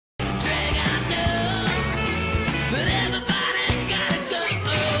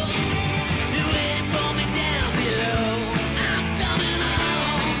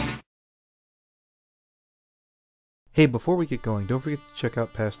Hey, before we get going, don't forget to check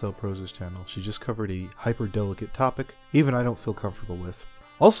out Pastel Prose's channel. She just covered a hyper-delicate topic, even I don't feel comfortable with.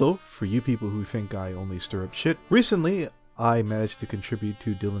 Also, for you people who think I only stir up shit, recently I managed to contribute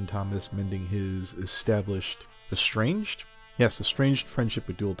to Dylan Thomas mending his estranged friendship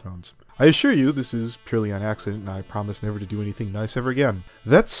with Dual Tones. I assure you this is purely on accident, and I promise never to do anything nice ever again.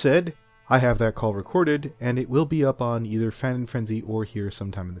 That said, I have that call recorded, and it will be up on either Fan and Frenzy or here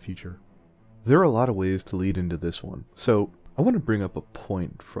sometime in the future. There are a lot of ways to lead into this one, so I want to bring up a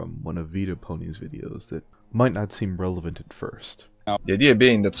point from one of Vita Pony's videos that might not seem relevant at first. The idea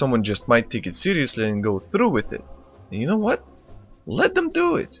being that someone just might take it seriously and go through with it. And you know what? Let them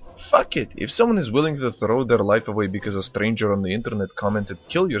do it. Fuck it. If someone is willing to throw their life away because a stranger on the internet commented,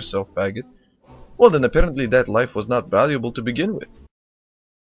 "Kill yourself, faggot," well then apparently that life was not valuable to begin with.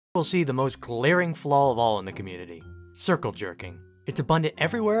 We'll see the most glaring flaw of all in the community: circle jerking. It's abundant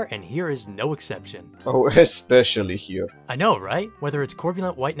everywhere, and here is no exception. Oh, especially here. I know, right? Whether it's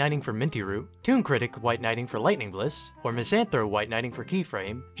Corpulent White Knighting for Minty Root, Toon Critic White Knighting for Lightning Bliss, or Misanthro White Knighting for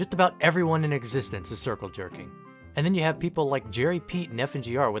Keyframe, just about everyone in existence is circle jerking. And then you have people like Jerry, Pete, and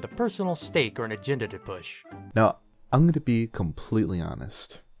FNGR with a personal stake or an agenda to push. Now, I'm going to be completely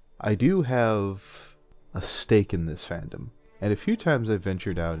honest. I do have a stake in this fandom, and a few times I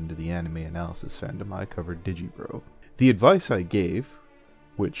ventured out into the anime analysis fandom, I covered Digibro. The advice I gave,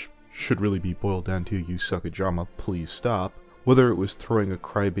 which should really be boiled down to "you suck at drama, please stop," whether it was throwing a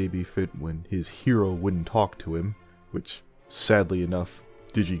crybaby fit when his hero wouldn't talk to him, which sadly enough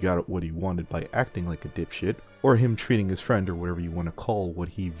Digi got what he wanted by acting like a dipshit, or him treating his friend, or whatever you want to call what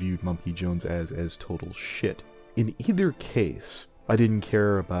he viewed Monkey Jones as total shit. In either case, I didn't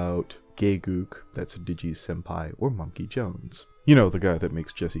care about Gaygook, that's Digi's senpai, or Monkey Jones. You know, the guy that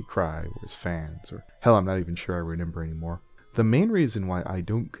makes Jesse cry, or his fans, or hell, I'm not even sure I remember anymore. The main reason why I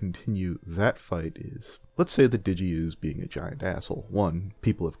don't continue that fight is, let's say that Digi is being a giant asshole. 1,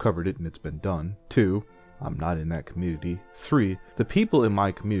 people have covered it and it's been done. 2, I'm not in that community. 3, the people in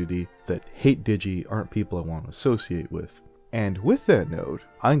my community that hate Digi aren't people I want to associate with. And with that note,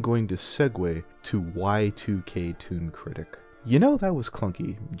 I'm going to segue to Y2K Toon Critic. You know, that was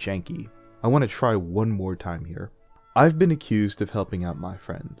clunky, janky. I want to try one more time here. I've been accused of helping out my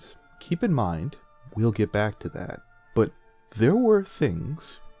friends. Keep in mind, we'll get back to that. But there were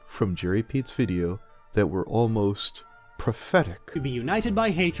things from Jerry Pete's video that were almost prophetic. To be united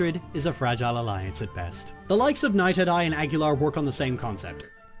by hatred is a fragile alliance at best. The likes of Nighthead Eye and Aguilar work on the same concept.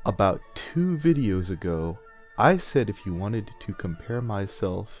 About 2 videos ago, I said if you wanted to compare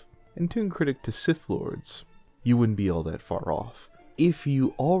myself and Toon Critic to Sith Lords, you wouldn't be all that far off. If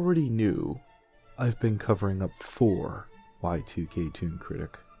you already knew, I've been covering up 4 Y2K Toon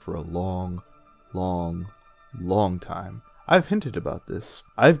Critic for a long time. I've hinted about this.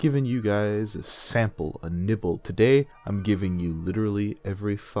 I've given you guys a sample, a nibble. Today, I'm giving you literally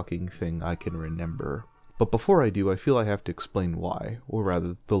every fucking thing I can remember. But before I do, I feel I have to explain why, or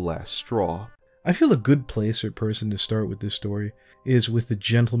rather, the last straw. I feel a good place or person to start with this story is with the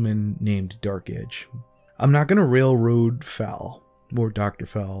gentleman named Dark Edge. I'm not going to railroad Fowl, or Dr.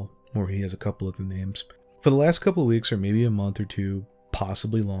 Fowl, or he has a couple other names. For the last couple of weeks, or maybe a month or 2,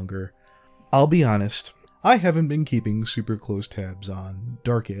 possibly longer, I'll be honest, I haven't been keeping super close tabs on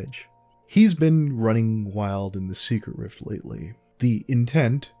Dark Edge. He's been running wild in the Secret Rift lately. The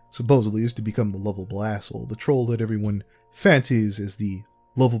intent, supposedly, is to become the lovable asshole, the troll that everyone fancies as the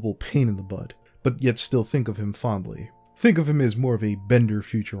lovable pain in the butt, but yet still think of him fondly. Think of him as more of a Bender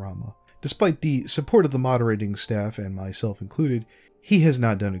Futurama. Despite the support of the moderating staff, and myself included, he has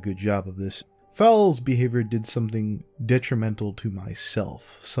not done a good job of this. Fowl's behavior did something detrimental to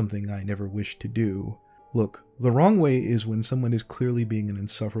myself, something I never wished to do. Look, the wrong way is when someone is clearly being an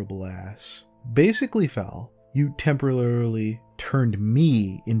insufferable ass. Basically, Fowl, you temporarily turned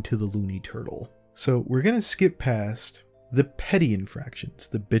me into the loony turtle. So we're gonna skip past the petty infractions,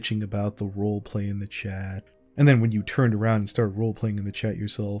 the bitching about the roleplay in the chat, and then when you turned around and started roleplaying in the chat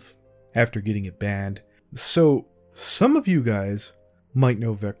yourself after getting it banned. So some of you guys might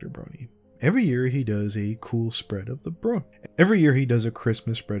know Vector Brony. Every year he does a cool spread of the Brony. Every year he does a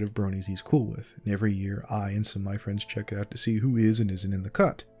Christmas spread of Bronies he's cool with. And every year I and some of my friends check it out to see who is and isn't in the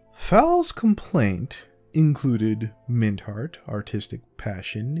cut. Fowl's complaint included Mintheart, Artistic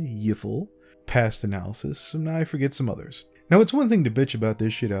Passion, Yiffle, Past Analysis, and I forget some others. Now it's one thing to bitch about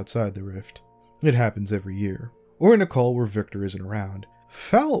this shit outside the Rift. It happens every year. Or in a call where Victor isn't around.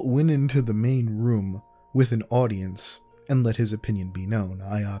 Fowl went into the main room with an audience and let his opinion be known.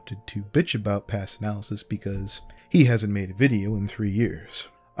 I opted to bitch about Past Analysis because he hasn't made a video in 3 years.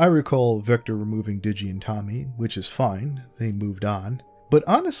 I recall Vector removing Digi and Tommy, which is fine, they moved on. But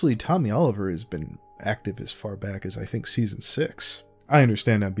honestly, Tommy Oliver has been active as far back as I think season 6. I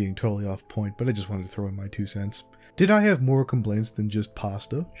understand I'm being totally off point, but I just wanted to throw in my 2 cents. Did I have more complaints than just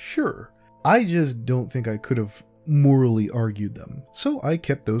pasta? Sure. I just don't think I could have morally argued them, so I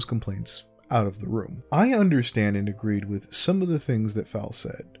kept those complaints out of the room. I understand and agreed with some of the things that Fowl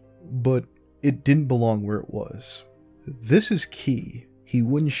said, but it didn't belong where it was. This is key. He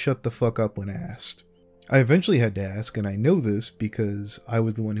wouldn't shut the fuck up when asked. I eventually had to ask, and I know this because I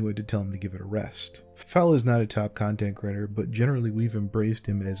was the one who had to tell him to give it a rest. Fowl is not a top content creator, but generally we've embraced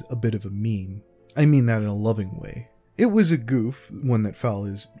him as a bit of a meme. I mean that in a loving way. It was a goof, one that Fowl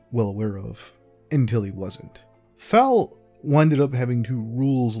is well aware of, until he wasn't. Fowl winded up having to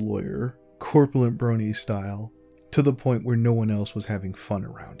rules lawyer, corpulent Brony style, to the point where no one else was having fun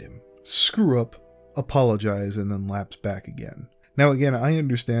around him. Screw up, apologize, and then lapse back again. Now again, I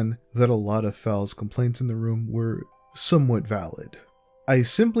understand that a lot of Fowl's complaints in the room were somewhat valid. I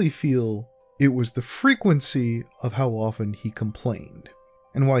simply feel it was the frequency of how often he complained,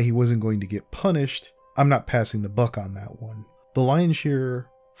 and why he wasn't going to get punished. I'm not passing the buck on that one. The lion's share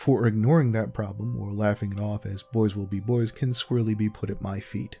for ignoring that problem or laughing it off as boys will be boys can squarely be put at my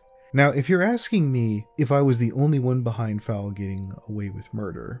feet. Now, if you're asking me if I was the only one behind Fowl getting away with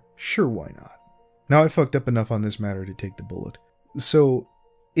murder, sure, why not? Now, I fucked up enough on this matter to take the bullet. So,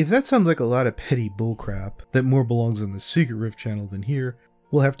 if that sounds like a lot of petty bullcrap that more belongs on the Secret Rift channel than here,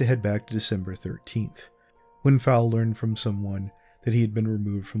 we'll have to head back to December 13th, when Fowl learned from someone that he had been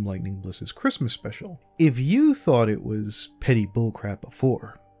removed from Lightning Bliss's Christmas special. If you thought it was petty bullcrap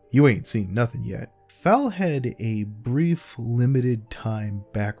before, you ain't seen nothing yet. Fowl had a brief, limited time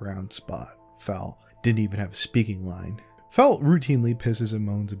background spot. Fowl didn't even have a speaking line. Fowl routinely pisses and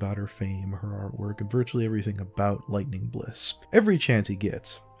moans about her fame, her artwork, and virtually everything about Lightning Bliss, every chance he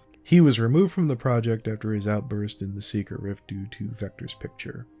gets. He was removed from the project after his outburst in the Secret Rift due to Vector's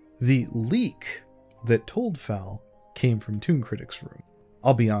picture. The leak that told Fowl came from Toon Critic's room.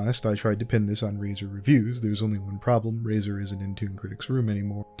 I'll be honest, I tried to pin this on Razor Reviews. There's only one problem, Razor isn't in Toon Critic's room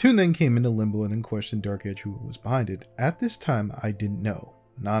anymore. Toon then came into Limbo and then questioned Dark Edge who was behind it. At this time, I didn't know.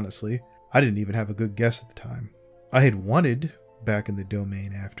 And honestly, I didn't even have a good guess at the time. I had wanted back in the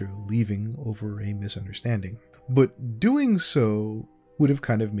domain after leaving over a misunderstanding, but doing so would have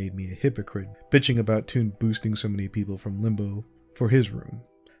kind of made me a hypocrite, bitching about Toon boosting so many people from Limbo for his room.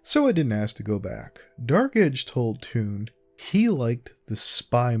 So I didn't ask to go back. Dark Edge told Toon he liked the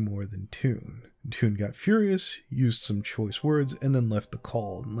spy more than Toon. Toon got furious, used some choice words, and then left the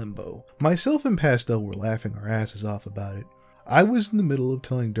call in Limbo. Myself and Pastel were laughing our asses off about it. I was in the middle of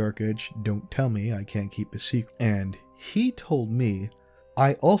telling Dark Edge, don't tell me, I can't keep a secret, and he told me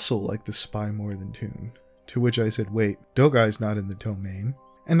I also like the spy more than Toon. To which I said, wait, Dogai's not in the domain,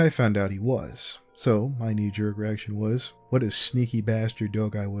 and I found out he was. So my knee-jerk reaction was, what a sneaky bastard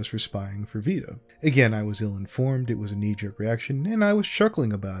Dogi was for spying for Vita. Again, I was ill-informed, it was a knee-jerk reaction, and I was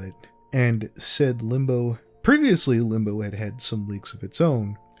chuckling about it, and said Limbo. Previously, Limbo had had some leaks of its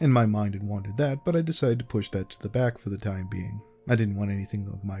own, and my mind had wanted that, but I decided to push that to the back for the time being. I didn't want anything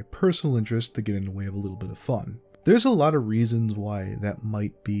of my personal interest to get in the way of a little bit of fun. There's a lot of reasons why that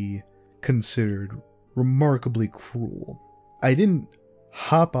might be considered remarkably cruel. I didn't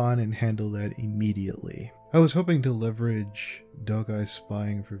hop on and handle that immediately. I was hoping to leverage Dogi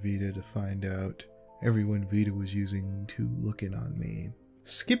spying for Vita to find out everyone Vita was using to look in on me.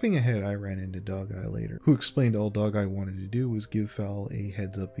 Skipping ahead, I ran into Dogi later, who explained all Dogi wanted to do was give Fowl a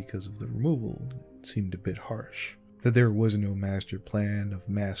heads up because of the removal. It seemed a bit harsh. That there was no master plan of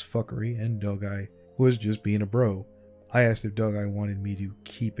mass fuckery, and Dogi was just being a bro. I asked if Dogi wanted me to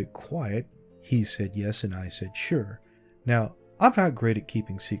keep it quiet. He said yes, and I said sure. Now, I'm not great at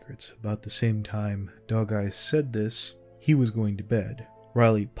keeping secrets. About the same time Dogi said this, he was going to bed.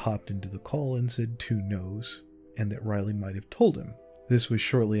 Riley popped into the call and said Toon knows, and that Riley might have told him. This was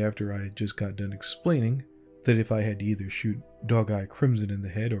shortly after I had just got done explaining that if I had to either shoot Dogi Crimson in the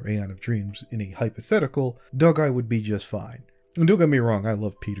head or Aeon of Dreams in a hypothetical, Dogi would be just fine. And don't get me wrong, I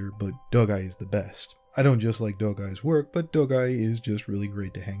love Peter, but Dogi is the best. I don't just like Dogi's work, but Dogi is just really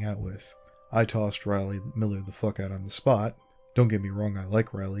great to hang out with. I tossed Riley Miller the fuck out on the spot. Don't get me wrong, I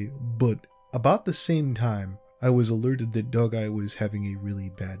like Riley, but about the same time, I was alerted that Dogi was having a really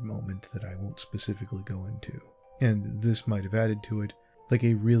bad moment that I won't specifically go into. And this might have added to it, like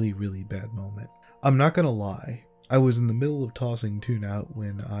a really, really bad moment. I'm not gonna lie, I was in the middle of tossing Toon out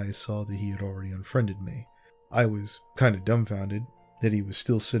when I saw that he had already unfriended me. I was kind of dumbfounded that he was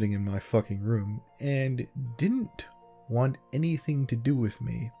still sitting in my fucking room and didn't want anything to do with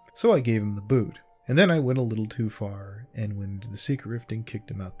me, so I gave him the boot. And then I went a little too far and went into the Secret Rift and kicked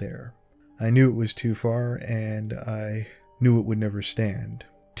him out there. I knew it was too far and I knew it would never stand.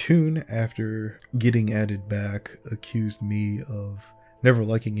 Toon, after getting added back, accused me of never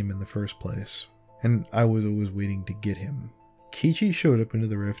liking him in the first place, and I was always waiting to get him. Kichi showed up into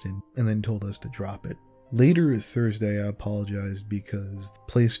the rift and then told us to drop it. Later Thursday, I apologized because the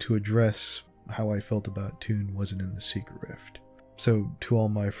place to address how I felt about Toon wasn't in the secret rift. So to all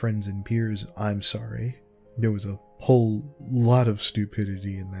my friends and peers, I'm sorry. There was a whole lot of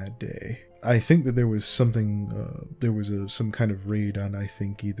stupidity in that day. I think that there was something, some kind of raid on, I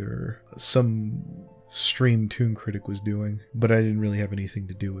think, either some stream Toon Critic was doing, but I didn't really have anything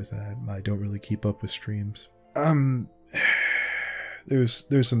to do with that. I don't really keep up with streams. There's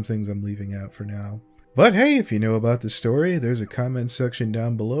some things I'm leaving out for now. But hey, if you know about the story, there's a comment section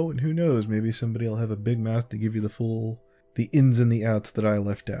down below, and who knows, maybe somebody will have a big mouth to give you the ins and the outs that I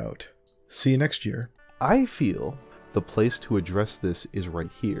left out. See you next year. I feel the place to address this is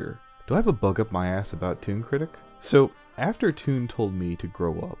right here. Do I have a bug up my ass about Toon Critic? So, after Toon told me to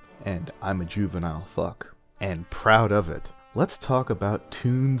grow up, and I'm a juvenile fuck, and proud of it, let's talk about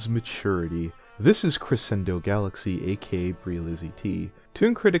Toon's maturity. This is Crescendo Galaxy, aka Brie Lizzie T.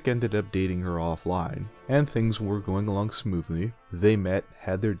 Toon Critic ended up dating her offline, and things were going along smoothly. They met,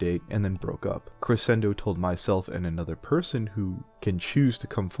 had their date, and then broke up. Crescendo told myself and another person who can choose to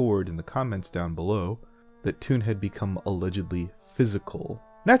come forward in the comments down below that Toon had become allegedly physical.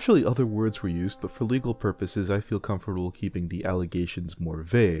 Naturally, other words were used, but for legal purposes, I feel comfortable keeping the allegations more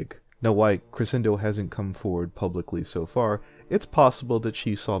vague. Now, why Crescendo hasn't come forward publicly so far, it's possible that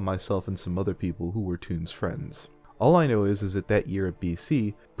she saw myself and some other people who were Toon's friends. All I know is that year at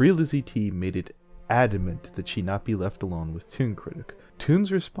BC, Brie Lizzie T made it adamant that she not be left alone with Toon Critic.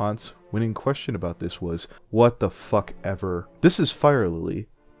 Toon's response, when in question about this, was, "What the fuck ever." This is Fire Lily.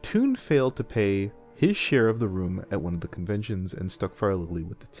 Toon failed to pay his share of the room at one of the conventions and stuck Fire Lily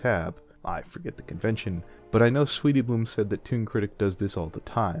with the tab. I forget the convention, but I know Sweetie Bloom said that Toon Critic does this all the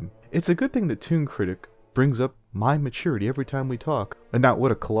time. It's a good thing that Toon Critic brings up my maturity every time we talk, and not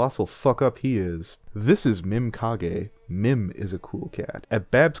what a colossal fuck up he is. This is Mim Kage. Mim is a cool cat. At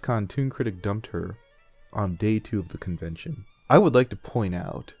BabsCon, Toon Critic dumped her on day 2 of the convention. I would like to point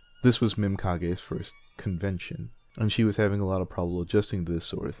out, this was Mim Kage's first convention, and she was having a lot of trouble adjusting to this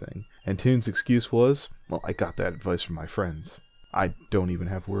sort of thing. And Toon's excuse was, well, I got that advice from my friends. I don't even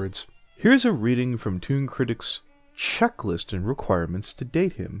have words. Here's a reading from Toon Critic's checklist and requirements to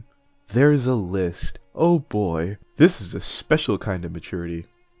date him. There's a list. Oh boy, this is a special kind of maturity.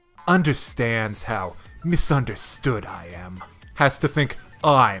 Understands how misunderstood I am. Has to think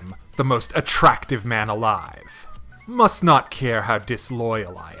I'm the most attractive man alive. Must not care how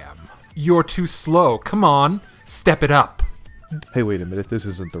disloyal I am. You're too slow. Come on, step it up. Hey, wait a minute, this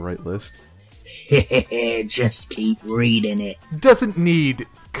isn't the right list. Just keep reading it. Doesn't need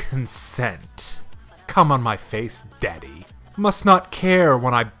consent. Come on my face, daddy. Must not care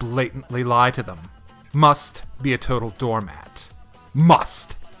when I blatantly lie to them. Must be a total doormat.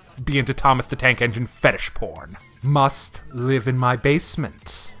 Must be into Thomas the Tank Engine fetish porn. Must live in my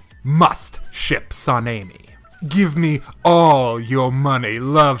basement. Must ship Son Amy. Give me all your money,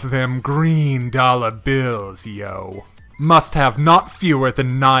 love them green dollar bills, yo. Must have not fewer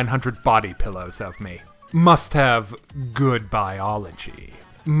than 900 body pillows of me. Must have good biology.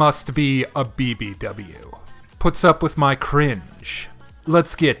 Must be a BBW. Puts up with my cringe.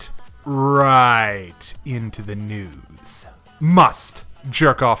 Let's get right into the news. Must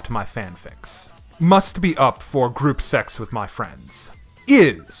jerk off to my fanfics. Must be up for group sex with my friends.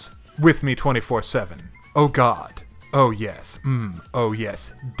 Is with me 24/7. Oh god. Oh yes. Oh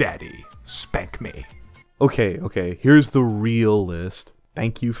yes. Daddy. Spank me. Okay, here's the real list.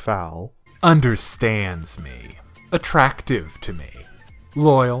 Thank you, Foul. Understands me. Attractive to me.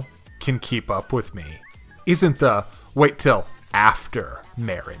 Loyal. Can keep up with me. Isn't the wait till after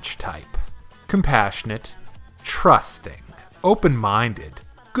marriage type. Compassionate. Trusting. Open-minded.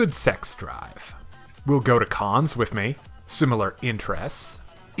 Good sex drive. Will go to cons with me. Similar interests.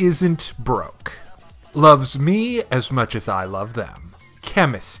 Isn't broke. Loves me as much as I love them.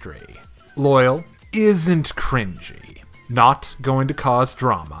 Chemistry. Loyal. Isn't cringy. Not going to cause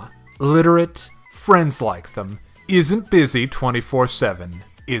drama. Literate. Friends like them. Isn't busy 24/7.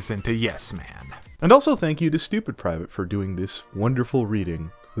 Isn't a yes man. And also thank you to Stupid Private for doing this wonderful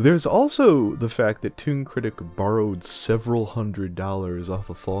reading. There's also the fact that Toon Critic borrowed several $100s off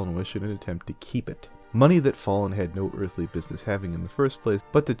of Fallen Wish in an attempt to keep it. Money that Fallen had no earthly business having in the first place,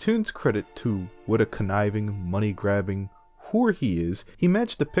 but to Toon's credit to what a conniving, money-grabbing whore he is, he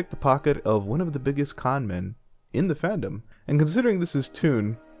managed to pick the pocket of one of the biggest con men in the fandom. And considering this is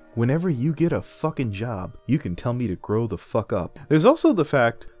Toon, whenever you get a fucking job, you can tell me to grow the fuck up. There's also the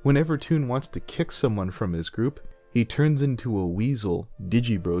fact, whenever Toon wants to kick someone from his group, He turns into a weasel,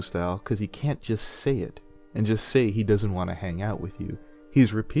 Digibro style, because he can't just say it, and just say he doesn't want to hang out with you.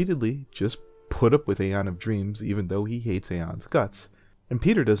 He's repeatedly just put up with Aeon of Dreams even though he hates Aeon's guts. And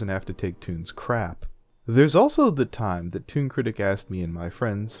Peter doesn't have to take Toon's crap. There's also the time that Toon Critic asked me and my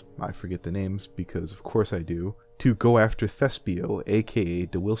friends, I forget the names because of course I do, to go after Thespio, aka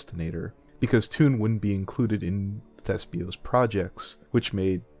DeWilstonator, because Toon wouldn't be included in Thespio's projects, which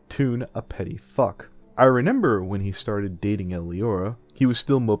made Toon a petty fuck. I remember when he started dating Eliora, he was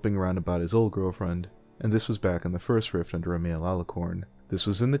still moping around about his old girlfriend, and this was back in the first rift under a male alicorn. This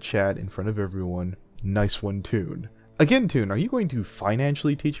was in the chat in front of everyone. Nice one, Toon. Again, Toon, are you going to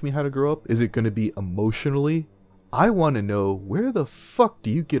financially teach me how to grow up? Is it going to be emotionally? I want to know, where the fuck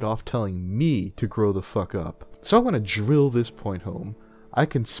do you get off telling me to grow the fuck up? So I want to drill this point home. I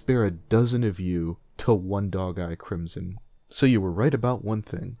can spare a dozen of you to one Dogi Crimson. So you were right about one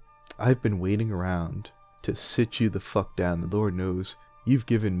thing. I've been waiting around to sit you the fuck down, and Lord knows you've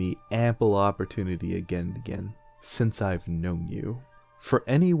given me ample opportunity again and again since I've known you. For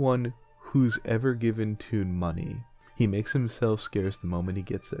anyone who's ever given Toon money, he makes himself scarce the moment he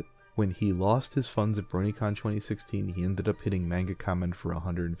gets it. When he lost his funds at BronyCon 2016, he ended up hitting Manga Comment for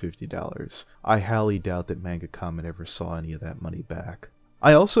 $150. I highly doubt that Manga Comment ever saw any of that money back.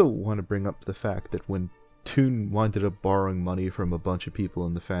 I also want to bring up the fact that when Toon wound up borrowing money from a bunch of people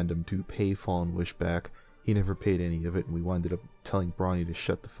in the fandom to pay Fallen Wish back, he never paid any of it, and we wound up telling Brony to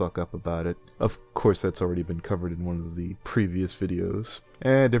shut the fuck up about it. Of course, that's already been covered in one of the previous videos.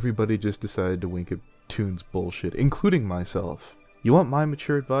 And everybody just decided to wink at Toon's bullshit, including myself. You want my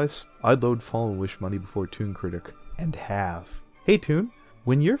mature advice? I'd load Fallen Wish money before Toon Critic. And have. Hey Toon,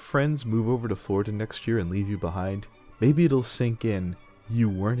 when your friends move over to Florida next year and leave you behind, maybe it'll sink in you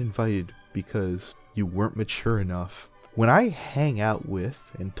weren't invited because you weren't mature enough. When I hang out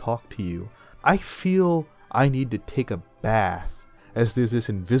with and talk to you, I feel I need to take a bath, as there's this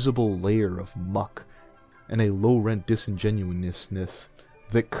invisible layer of muck and a low-rent disingenuousness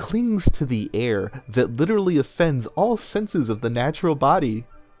that clings to the air that literally offends all senses of the natural body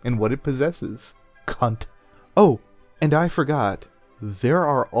and what it possesses. Cunt. Oh, and I forgot, there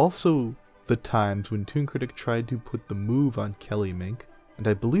are also the times when Toon Critic tried to put the move on Kelly Mink, and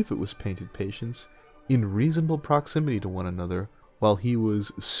I believe it was Painted Patience, in reasonable proximity to one another, while he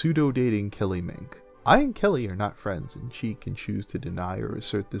was pseudo-dating Kelly Mink. I and Kelly are not friends, and she can choose to deny or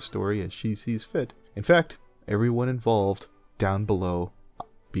assert this story as she sees fit. In fact, everyone involved, down below,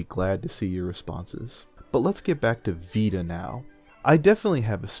 be glad to see your responses. But let's get back to Vita now. I definitely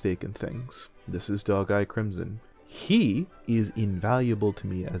have a stake in things. This is Dogi Crimson. He is invaluable to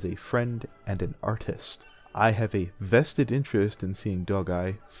me as a friend and an artist. I have a vested interest in seeing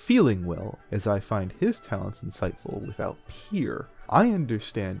Dogi feeling well, as I find his talents insightful without peer. I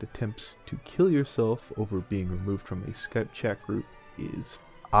understand attempts to kill yourself over being removed from a Skype chat group is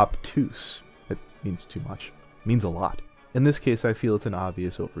obtuse. That means too much. It means a lot. In this case, I feel it's an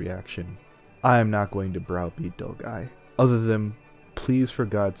obvious overreaction. I am not going to browbeat Dogi. Other than, please for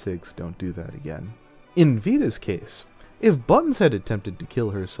God's sakes don't do that again. In Vita's case, if Buttons had attempted to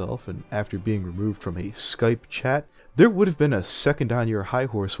kill herself and after being removed from a Skype chat, there would have been a second on your high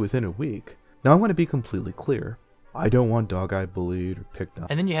horse within a week. Now I want to be completely clear. I don't want Dogi bullied or picked on.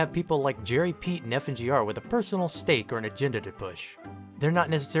 And then you have people like Jerry, Pete, and FNGR with a personal stake or an agenda to push. They're not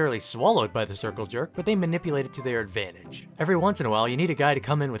necessarily swallowed by the circle jerk, but they manipulate it to their advantage. Every once in a while, you need a guy to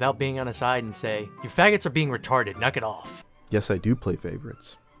come in without being on his side and say, "Your faggots are being retarded, knock it off." Yes, I do play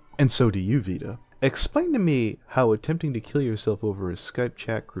favorites. And so do you, Vita. Explain to me how attempting to kill yourself over a Skype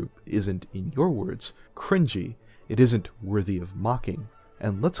chat group isn't, in your words, cringy, it isn't worthy of mocking.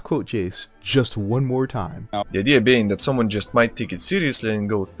 And let's quote Jace just one more time. The idea being that someone just might take it seriously and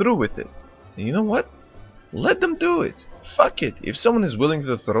go through with it. And you know what? Let them do it. Fuck it. If someone is willing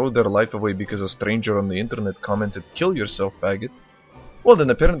to throw their life away because a stranger on the internet commented, "Kill yourself, faggot," well then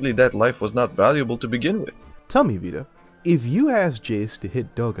apparently that life was not valuable to begin with. Tell me, Vita, if you asked Jace to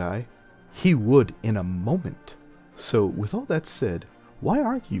hit Dogi, he would in a moment. So with all that said, why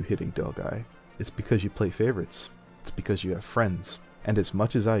aren't you hitting Dogi? It's because you play favorites. It's because you have friends. And as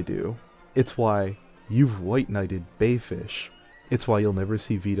much as I do, it's why you've white knighted Bayfish. It's why you'll never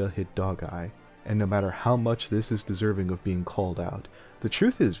see Vita hit Dogi. And no matter how much this is deserving of being called out, the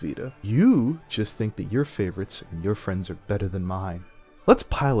truth is, Vita, you just think that your favorites and your friends are better than mine. Let's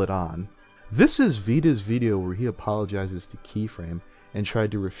pile it on. This is Vita's video where he apologizes to Keyframe and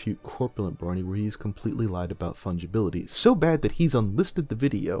tried to refute Corpulent Brony where he's completely lied about fungibility. So bad that he's unlisted the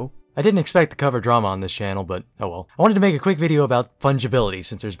video. I didn't expect to cover drama on this channel, but oh well. I wanted to make a quick video about fungibility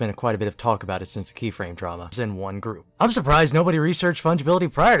since there's been quite a bit of talk about it since the keyframe drama was in one group. I'm surprised nobody researched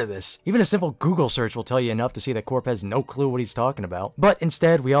fungibility prior to this. Even a simple Google search will tell you enough to see that Corp has no clue what he's talking about. But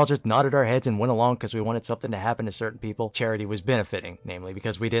instead, we all just nodded our heads and went along because we wanted something to happen to certain people charity was benefiting, namely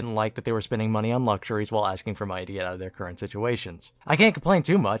because we didn't like that they were spending money on luxuries while asking for money to get out of their current situations. I can't complain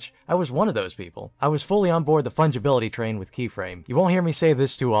too much. I was one of those people. I was fully on board the fungibility train with keyframe. You won't hear me say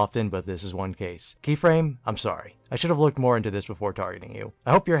this too often, but this is one case. Keyframe, I'm sorry. I should have looked more into this before targeting you.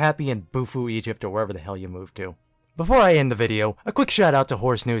 I hope you're happy in Bufu, Egypt, or wherever the hell you moved to. Before I end the video, a quick shout out to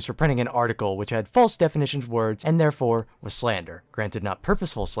Horse News for printing an article which had false definitions of words and therefore was slander. Granted, not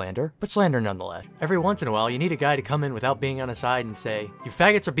purposeful slander, but slander nonetheless. Every once in a while, you need a guy to come in without being on his side and say, "You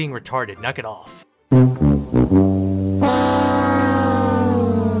faggots are being retarded, knock it off."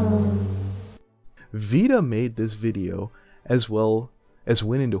 Vita made this video as well as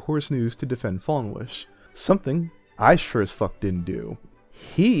went into Horse News to defend FallenWish, something I sure as fuck didn't do.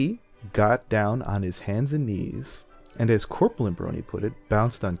 He got down on his hands and knees, and as Corpulent Brony put it,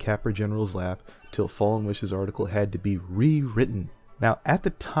 bounced on Capper General's lap till FallenWish's article had to be rewritten. Now, at the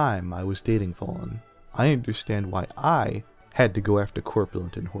time I was dating Fallen, I understand why I had to go after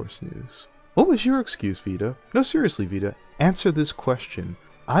Corpulent in Horse News. What was your excuse, Vita? No, seriously, Vita, answer this question.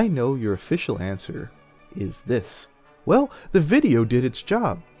 I know your official answer is this. Well, the video did its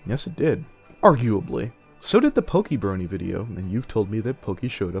job. Yes, it did. Arguably. So did the Pokey Brony video, and you've told me that Pokey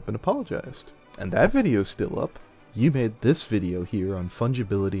showed up and apologized. And that video's still up. You made this video here on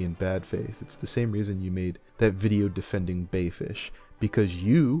fungibility and bad faith. It's the same reason you made that video defending Bayfish, because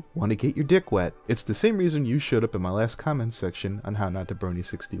you want to get your dick wet. It's the same reason you showed up in my last comment section on how not to Brony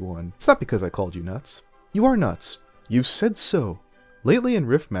 61. It's not because I called you nuts. You are nuts. You've said so. Lately in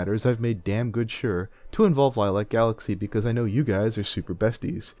Rift Matters, I've made damn good sure to involve Lilac Galaxy because I know you guys are super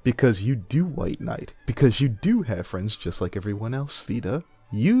besties. Because you do White Knight. Because you do have friends just like everyone else, Vita.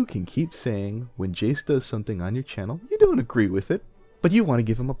 You can keep saying when Jace does something on your channel, you don't agree with it, but you want to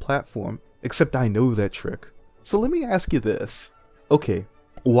give him a platform. Except I know that trick. So let me ask you this. Okay,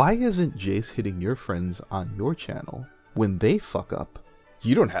 why isn't Jace hitting your friends on your channel when they fuck up?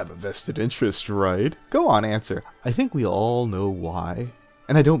 You don't have a vested interest, right? Go on, answer. I think we all know why.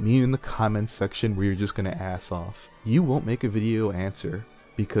 And I don't mean in the comments section where you're just gonna ass off. You won't make a video answer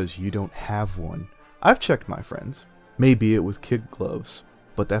because you don't have one. I've checked my friends. Maybe it with kid gloves,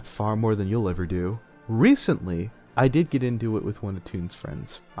 but that's far more than you'll ever do. Recently, I did get into it with one of Toon's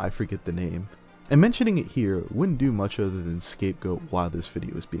friends. I forget the name. And mentioning it here wouldn't do much other than scapegoat while this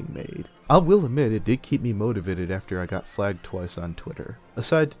video is being made. I will admit it did keep me motivated after I got flagged twice on Twitter.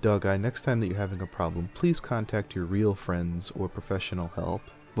 Aside to Dog Eye, next time that you're having a problem, please contact your real friends or professional help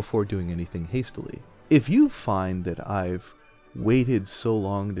before doing anything hastily. If you find that I've waited so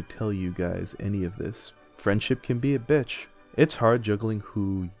long to tell you guys any of this, friendship can be a bitch. It's hard juggling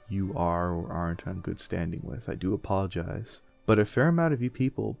who you are or aren't on good standing with. I do apologize. But a fair amount of you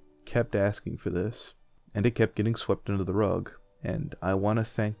people kept asking for this, and it kept getting swept under the rug, and I want to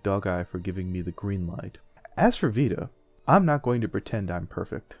thank Dog Eye for giving me the green light. As for Vita, I'm not going to pretend I'm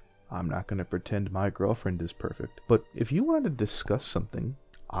perfect. I'm not going to pretend my girlfriend is perfect. But if you want to discuss something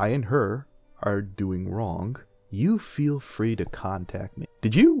I and her are doing wrong, you feel free to contact me.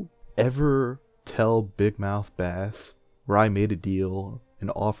 Did you ever tell Big Mouth Bass where I made a deal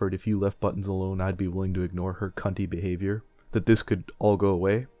and offered if you left Buttons alone I'd be willing to ignore her cunty behavior, that this could all go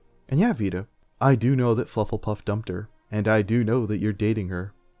away? And yeah, Vita, I do know that Flufflepuff dumped her, and I do know that you're dating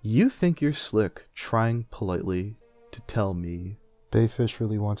her. You think you're slick trying politely to tell me Bayfish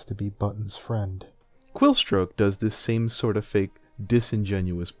really wants to be Button's friend. Quillstroke does this same sort of fake,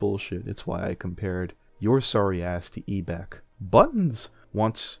 disingenuous bullshit. It's why I compared your sorry ass to Ebeck. Buttons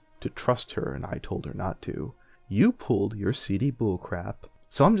wants to trust her, and I told her not to. You pulled your seedy bullcrap,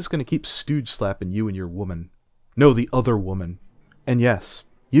 so I'm just gonna keep stooge slapping you and your woman. No, the other woman. And yes,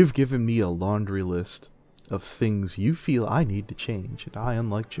 you've given me a laundry list of things you feel I need to change, and I,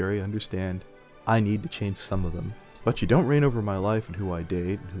 unlike Jerry, understand I need to change some of them. But you don't reign over my life and who I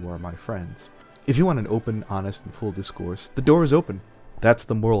date and who are my friends. If you want an open, honest, and full discourse, the door is open. That's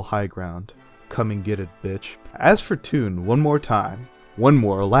the moral high ground. Come and get it, bitch. As for Toon, one more time. One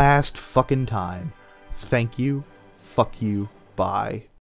more last fucking time. Thank you. Fuck you. Bye.